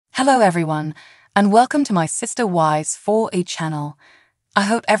Hello everyone, and welcome to my Sister Wise 4E channel. I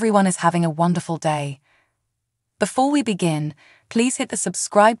hope everyone is having a wonderful day. Before we begin, please hit the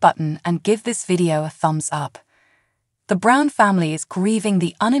subscribe button and give this video a thumbs up. The Brown family is grieving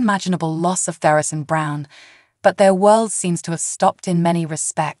the unimaginable loss of Robyn Brown, but their world seems to have stopped in many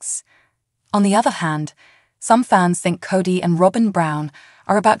respects. On the other hand, some fans think Kody and Robyn Brown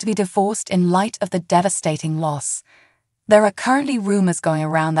are about to be divorced in light of the devastating loss. There are currently rumors going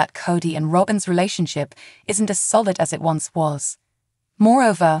around that Kody and Robyn's relationship isn't as solid as it once was.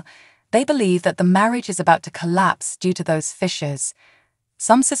 Moreover, they believe that the marriage is about to collapse due to those fissures.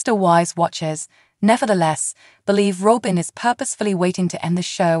 Some Sister Wise watchers, nevertheless, believe Robyn is purposefully waiting to end the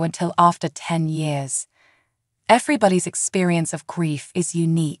show until after 10 years. Everybody's experience of grief is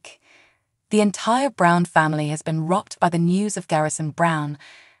unique. The entire Brown family has been rocked by the news of Robyn Brown,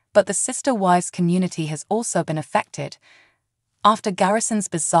 but the Sister Wise community has also been affected. After Robyn's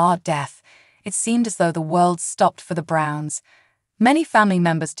bizarre death, it seemed as though the world stopped for the Browns. Many family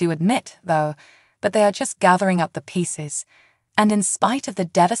members do admit, though, that they are just gathering up the pieces, and in spite of the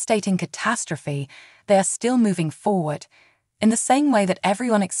devastating catastrophe, they are still moving forward. In the same way that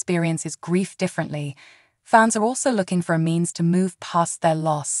everyone experiences grief differently, fans are also looking for a means to move past their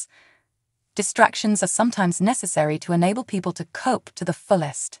loss. Distractions are sometimes necessary to enable people to cope to the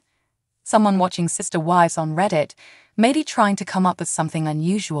fullest. Someone watching Sister Wives on Reddit, maybe trying to come up with something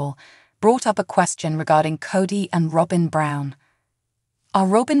unusual, brought up a question regarding Kody and Robyn Brown. Are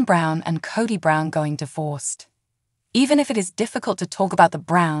Robyn Brown and Kody Brown going divorced? Even if it is difficult to talk about the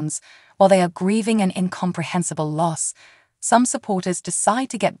Browns while they are grieving an incomprehensible loss, some supporters decide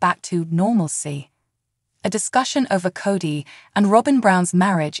to get back to normalcy. A discussion over Kody and Robyn Brown's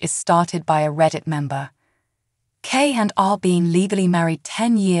marriage is started by a Reddit member. K and R being legally married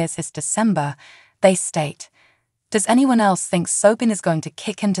 10 years this December, they state, "Does anyone else think Robyn is going to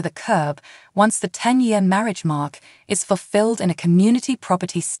kick him to the curb once the 10-year marriage mark is fulfilled in a community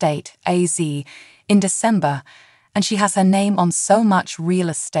property state, AZ, in December, and she has her name on so much real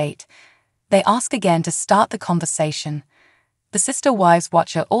estate?" They ask again to start the conversation. The Sister Wives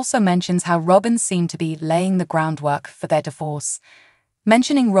watcher also mentions how Robyn seemed to be laying the groundwork for their divorce,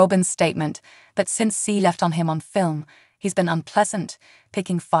 mentioning Robyn's statement that since C left on him on film, he's been unpleasant,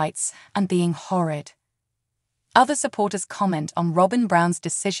 picking fights, and being horrid. Other supporters comment on Robyn Brown's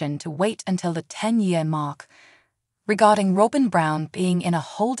decision to wait until the 10-year mark, regarding Robyn Brown being in a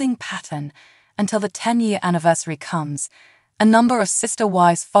holding pattern until the 10-year anniversary comes. A number of Sister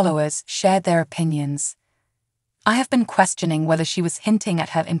Wives followers shared their opinions. "I have been questioning whether she was hinting at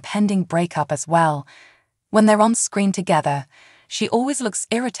her impending breakup as well. When they're on screen together, she always looks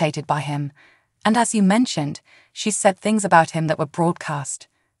irritated by him, and as you mentioned, she said things about him that were broadcast.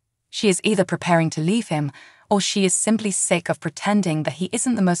 She is either preparing to leave him, or she is simply sick of pretending that he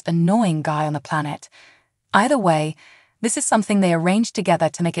isn't the most annoying guy on the planet. Either way, this is something they arranged together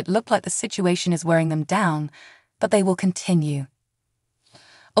to make it look like the situation is wearing them down, but they will continue.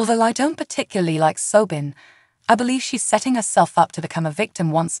 Although I don't particularly like Robyn, I believe she's setting herself up to become a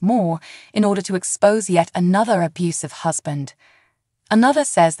victim once more in order to expose yet another abusive husband." Another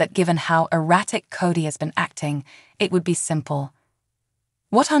says that given how erratic Kody has been acting, it would be simple.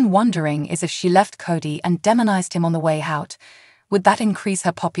 "What I'm wondering is if she left Kody and demonized him on the way out, would that increase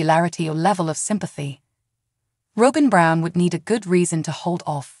her popularity or level of sympathy? Robyn Brown would need a good reason to hold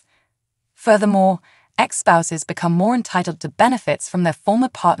off. Furthermore, ex-spouses become more entitled to benefits from their former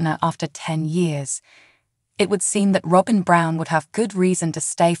partner after 10 years. It would seem that Robyn Brown would have good reason to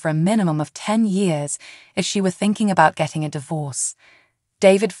stay for a minimum of 10 years if she were thinking about getting a divorce."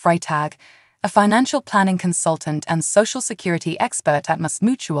 David Freitag, a financial planning consultant and social security expert at Mass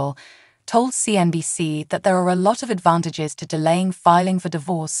Mutual, told CNBC that there are a lot of advantages to delaying filing for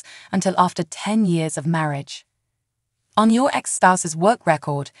divorce until after 10 years of marriage. On your ex-spouse's work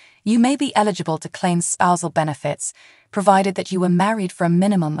record, you may be eligible to claim spousal benefits, provided that you were married for a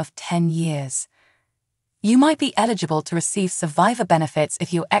minimum of 10 years. You might be eligible to receive survivor benefits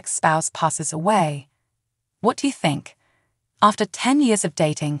if your ex-spouse passes away. What do you think? After 10 years of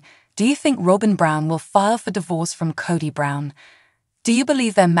dating, do you think Robyn Brown will file for divorce from Kody Brown? Do you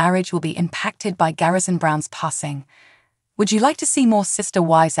believe their marriage will be impacted by Robyn Brown's passing? Would you like to see more Sister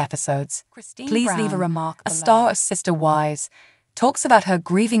Wives episodes? Please leave a remark below. A star of Sister Wives talks about her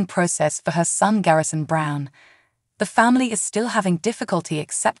grieving process for her son Robyn Brown. The family is still having difficulty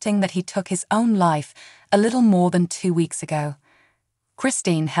accepting that he took his own life a little more than 2 weeks ago.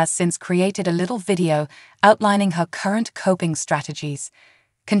 Christine has since created a little video outlining her current coping strategies.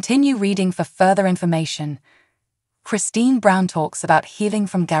 Continue reading for further information. Christine Brown talks about healing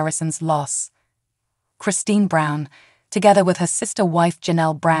from Robyn's loss. Christine Brown, together with her sister wife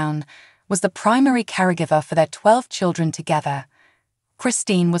Janelle Brown, was the primary caregiver for their 12 children together.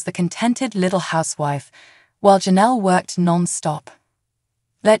 Christine was the contented little housewife, while Janelle worked non-stop.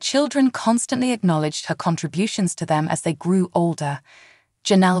 Their children constantly acknowledged her contributions to them as they grew older.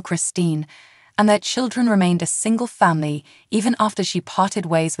 Janelle, Christine, and their children remained a single family even after she parted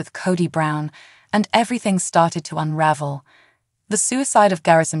ways with Cody Brown, and everything started to unravel. The suicide of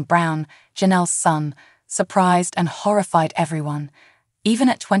Garrison Brown, Janelle's son, surprised and horrified everyone. Even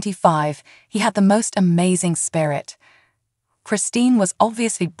at 25, he had the most amazing spirit. Christine was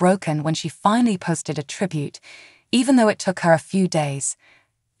obviously broken when she finally posted a tribute, even though it took her a few days.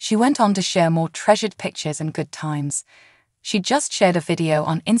 She went on to share more treasured pictures and good times. She just shared a video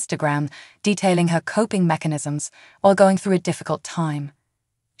on Instagram detailing her coping mechanisms while going through a difficult time.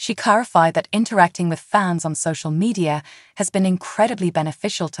 She clarified that interacting with fans on social media has been incredibly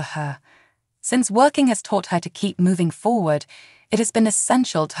beneficial to her. Since working has taught her to keep moving forward, it has been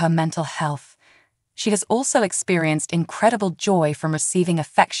essential to her mental health. She has also experienced incredible joy from receiving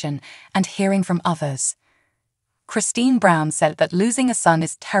affection and hearing from others. Christine Brown said that losing a son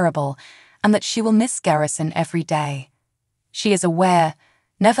is terrible and that she will miss Garrison every day. She is aware,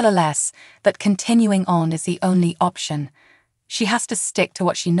 nevertheless, that continuing on is the only option. She has to stick to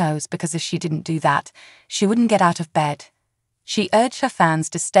what she knows because if she didn't do that, she wouldn't get out of bed. She urged her fans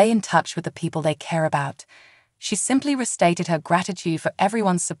to stay in touch with the people they care about. She simply restated her gratitude for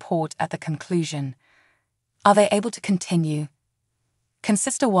everyone's support at the conclusion. Are they able to continue? Can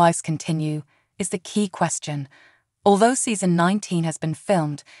Sister Wives continue? Is the key question. Although season 19 has been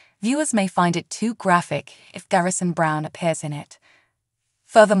filmed, viewers may find it too graphic if Garrison Brown appears in it.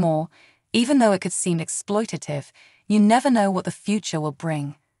 Furthermore, even though it could seem exploitative, you never know what the future will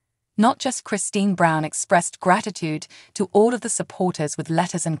bring. Not just Christine Brown expressed gratitude to all of the supporters with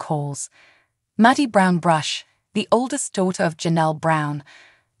letters and calls. Maddie Brown Brush, the oldest daughter of Janelle Brown,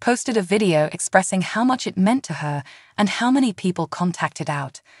 posted a video expressing how much it meant to her and how many people contacted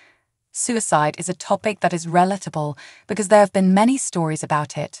out. Suicide is a topic that is relatable because there have been many stories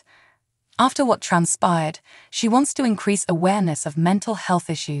about it. After what transpired, she wants to increase awareness of mental health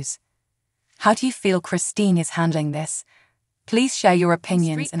issues. How do you feel Christine is handling this? Please share your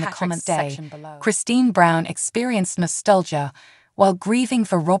opinions in the comment section below. Christine Brown experienced nostalgia while grieving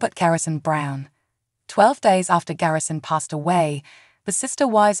for Robert Garrison Brown. 12 days after Garrison passed away, the Sister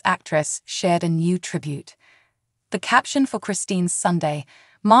Wives actress shared a new tribute. The caption for Christine's Sunday,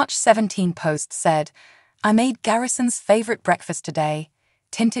 March 17 post said, "I made Garrison's favorite breakfast today.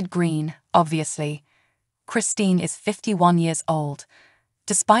 Tinted green, obviously." Christine is 51 years old.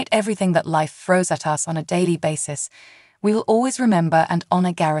 Despite everything that life throws at us on a daily basis, we will always remember and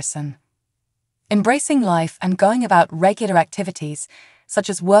honor Garrison. Embracing life and going about regular activities, such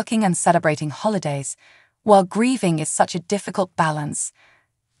as working and celebrating holidays, while grieving is such a difficult balance.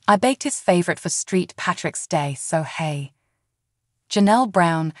 I baked his favorite for St. Patrick's Day, so hey. Janelle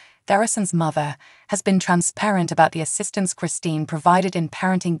Brown, Garrison's mother, has been transparent about the assistance Christine provided in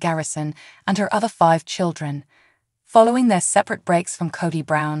parenting Garrison and her other 5 children. Following their separate breaks from Cody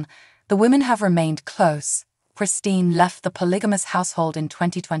Brown, the women have remained close. Christine left the polygamous household in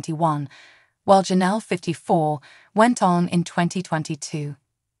 2021, while Janelle, 54, went on in 2022.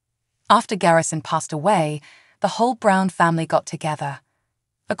 After Garrison passed away, the whole Brown family got together.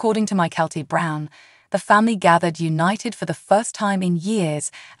 According to Mykelti Brown, the family gathered united for the first time in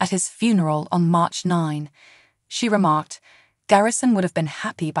years at his funeral on March 9. She remarked, "Garrison would have been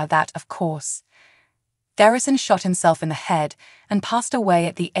happy by that, of course." Garrison shot himself in the head and passed away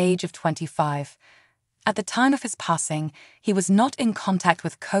at the age of 25. At the time of his passing, he was not in contact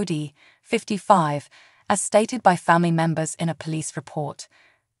with Cody, 55, as stated by family members in a police report.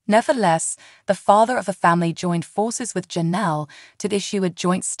 Nevertheless, the father of the family joined forces with Janelle to issue a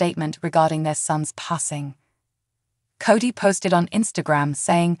joint statement regarding their son's passing. Cody posted on Instagram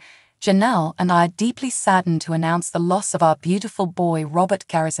saying, "Janelle and I are deeply saddened to announce the loss of our beautiful boy Robert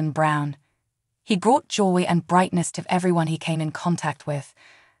Garrison Brown. He brought joy and brightness to everyone he came in contact with.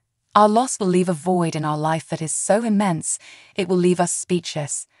 Our loss will leave a void in our life that is so immense, it will leave us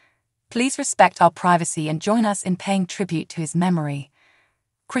speechless. Please respect our privacy and join us in paying tribute to his memory."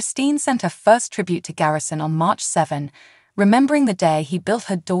 Christine sent her first tribute to Garrison on March 7, remembering the day he built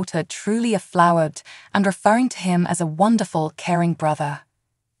her daughter truly a flower and referring to him as a wonderful, caring brother.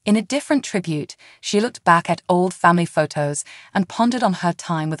 In a different tribute, she looked back at old family photos and pondered on her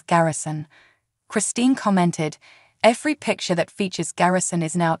time with Garrison. Christine commented, "Every picture that features Garrison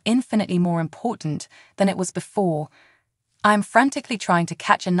is now infinitely more important than it was before. I am frantically trying to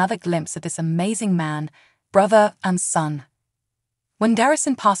catch another glimpse of this amazing man, brother and son." When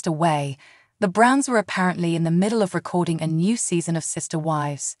Garrison passed away, The Browns were apparently in the middle of recording a new season of Sister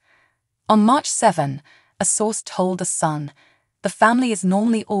Wives. On March 7, a source told The Sun, the family is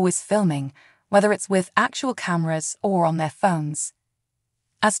normally always filming, whether it's with actual cameras or on their phones.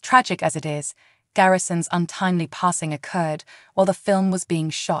 As tragic as it is, Garrison's untimely passing occurred while the film was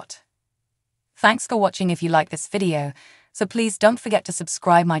being shot. Thanks for watching. If you like this video, so please don't forget to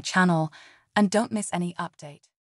subscribe my channel and don't miss any update.